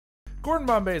Gordon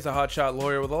Bombay is a hotshot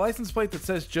lawyer with a license plate that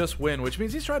says just win, which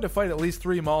means he's tried to fight at least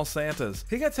 3 mall Santas.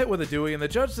 He gets hit with a Dewey and the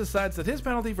judge decides that his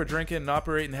penalty for drinking and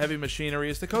operating heavy machinery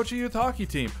is to coach a youth hockey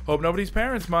team. Hope nobody's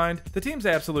parents mind. The team's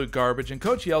absolute garbage and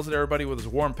coach yells at everybody with his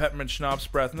warm peppermint schnapps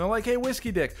breath and they're like, hey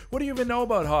whiskey dick, what do you even know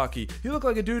about hockey? You look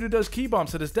like a dude who does key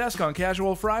bumps at his desk on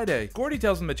Casual Friday. Gordy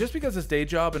tells him that just because his day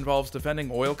job involves defending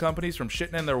oil companies from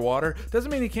shitting in their water doesn't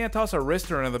mean he can't toss a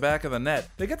wrister into the back of the net.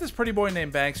 They get this pretty boy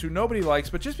named Banks who nobody likes,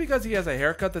 but just because he has a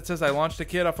haircut that says I launched a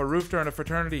kid off a roof during a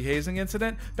fraternity hazing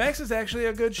incident, Banks is actually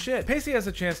a good shit. Pacey has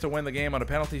a chance to win the game on a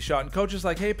penalty shot and coach is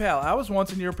like, hey pal, I was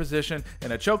once in your position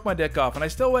and I choked my dick off and I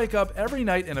still wake up every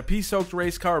night in a pea-soaked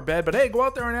race car bed, but hey, go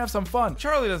out there and have some fun.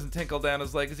 Charlie doesn't tinkle down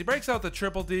his leg as he breaks out the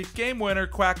triple D, game winner,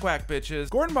 quack quack bitches.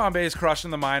 Gordon Bombay is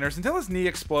crushing the minors until his knee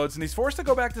explodes and he's forced to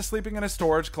go back to sleeping in a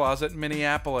storage closet in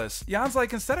Minneapolis. Jan's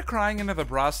like, instead of crying into the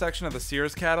bra section of the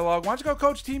Sears catalog, why don't you go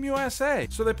coach Team USA?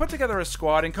 So they put together a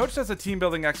squad and coach does a team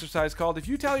building exercise called if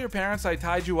you tell your parents I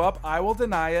tied you up, I will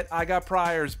deny it. I got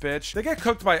priors, bitch. They get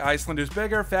cooked by Iceland, who's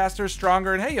bigger, faster,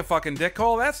 stronger, and hey, you fucking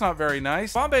dickhole, that's not very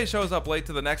nice. Bombay shows up late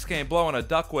to the next game blowing a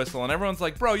duck whistle, and everyone's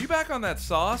like, bro, you back on that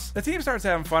sauce? The team starts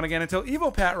having fun again until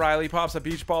evil Pat Riley pops a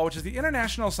beach ball, which is the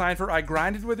international sign for I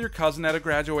grinded with your cousin at a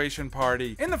graduation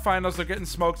party. In the finals, they're getting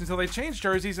smoked until they change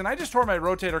jerseys, and I just tore my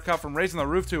rotator cuff from raising the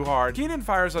roof too hard. Keenan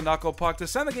fires a knuckle puck to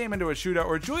send the game into a shootout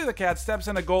where Julie the Cat steps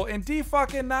in a goal and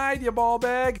D-fucking-nied, you ball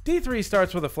bag. D3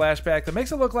 starts with a flashback that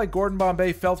makes it look like Gordon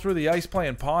Bombay fell through the ice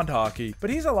playing pond hockey, but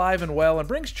he's alive and well and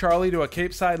brings Charlie to a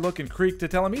Cape Side looking creek to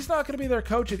tell him he's not going to be their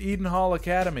coach at Eden Hall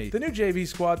Academy. The new JV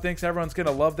squad thinks everyone's going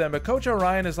to love them, but Coach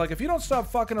Orion is like, if you don't stop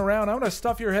fucking around, I'm going to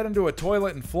stuff your head into a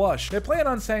toilet and flush. They play an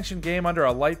unsanctioned game under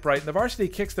a light bright and the varsity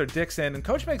kicks their dicks in and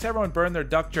Coach makes everyone burn their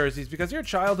Duck jerseys because your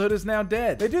childhood is now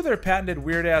dead. They do their patented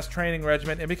weird ass training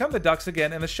regimen and become the Ducks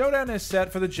again, and the showdown is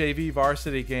set for the JV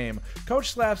varsity game.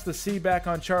 Coach slaps the C back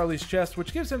on Charlie's chest,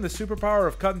 which gives him the superpower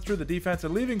of cutting through the defense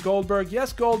and leaving Goldberg,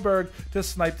 yes Goldberg, to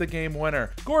snipe the game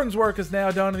winner. Gordon's work is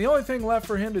now done and the only thing left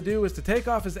for him to do is to take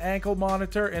off his ankle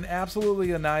monitor and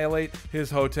absolutely annihilate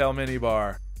his hotel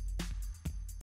minibar.